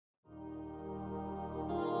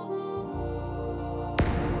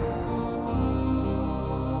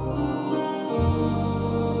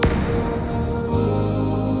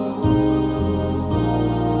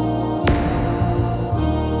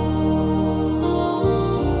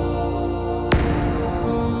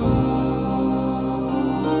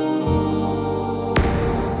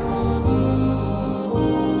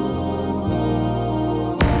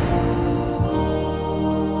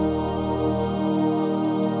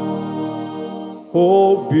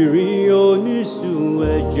Obìnrin onísun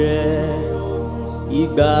ẹ̀jẹ̀,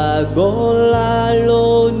 ìgbàgbọ́ ńlá ló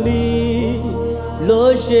ní, ló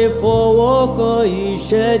ṣe fọwọ́ kan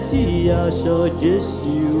iṣẹ́ tí aṣọ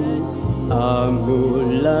Jésù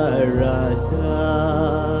àmúláradá.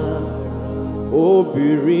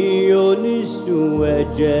 Obìnrin onísun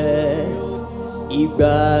ẹ̀jẹ̀,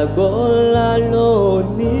 ìgbàgbọ́ ńlá ló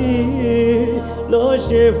ní, ló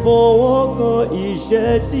ṣe fọwọ́ kan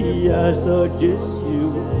iṣẹ́ tí aṣọ Jésù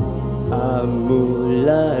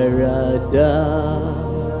àmúláradá.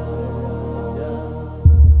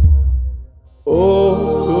 Ohun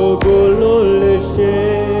gbogbo ló lè ṣe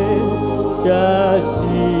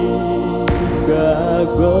láti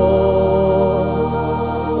gbàgbọ́.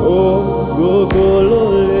 Ohun gbogbo ló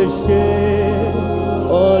lè ṣe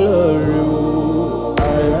Ọlọ́run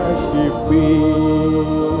aláṣepé.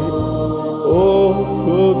 Ohun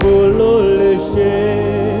gbogbo ló lè ṣe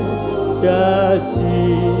láti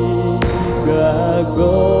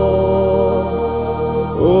gbàgbọ́.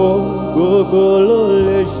 Ohun gbogbo ló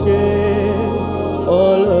lè ṣe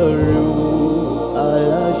Ọlọ́run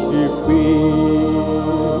aláṣepé.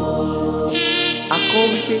 A kọ́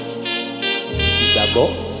wípé ìgbàgbọ́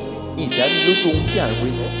ìdánilójú ohun tí a ń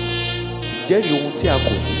retí, ìjẹ́rìí ohun tí a kò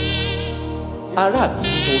rí. Ará àti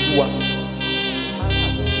nínú Olúwa.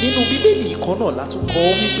 Nínú Bíbélì kan náà la tún kọ́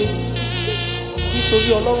wípé nítorí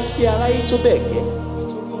Ọlọ́run fẹ́ aráyé tó bẹ́ẹ̀ gẹ́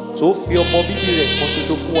tó fi ọmọ bíbí rẹ̀ kan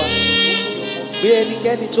ṣoṣo fún wa, pé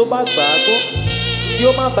ẹnikẹ́ni tó bá gbà á gbọ́ bí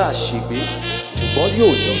ó má bàa ṣègbé ṣùgbọ́n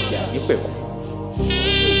yóò ní ìyè àìnípẹ̀kun.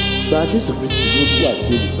 Gba Jésù Kristi ní Olúwa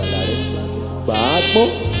àti olùgbàlà rẹ, gbà á gbọ́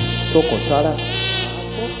tọkàntara.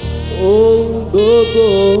 Ohun gbogbo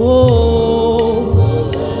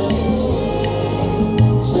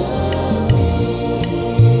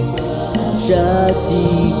ṣáà ti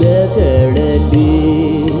gbẹ́kẹ̀rẹ́ lé.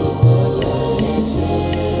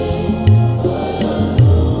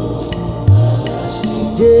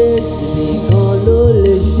 Jésù nìkan ló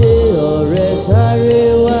lè ṣe, ọ̀rẹ́ sáré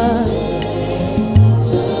wá.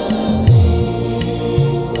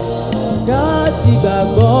 Ṣáà ti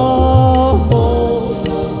gbàgbọ́.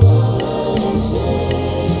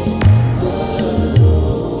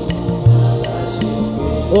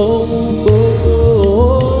 Ohun gbogbo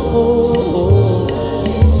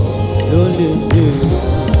ló lè ṣe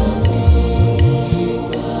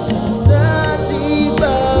láti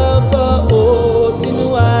gbàgbọ́ sínú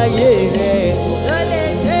ayé rẹ̀, ló lè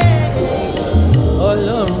ṣe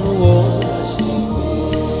Ọlọ́run o.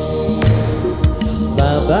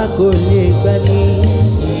 Bàbá kò lè gbani,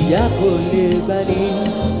 ìyá kò lè gbani,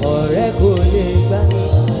 ọ̀rẹ́ kò lè gbani,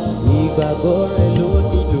 ìgbàgbọ́ rẹ̀ ló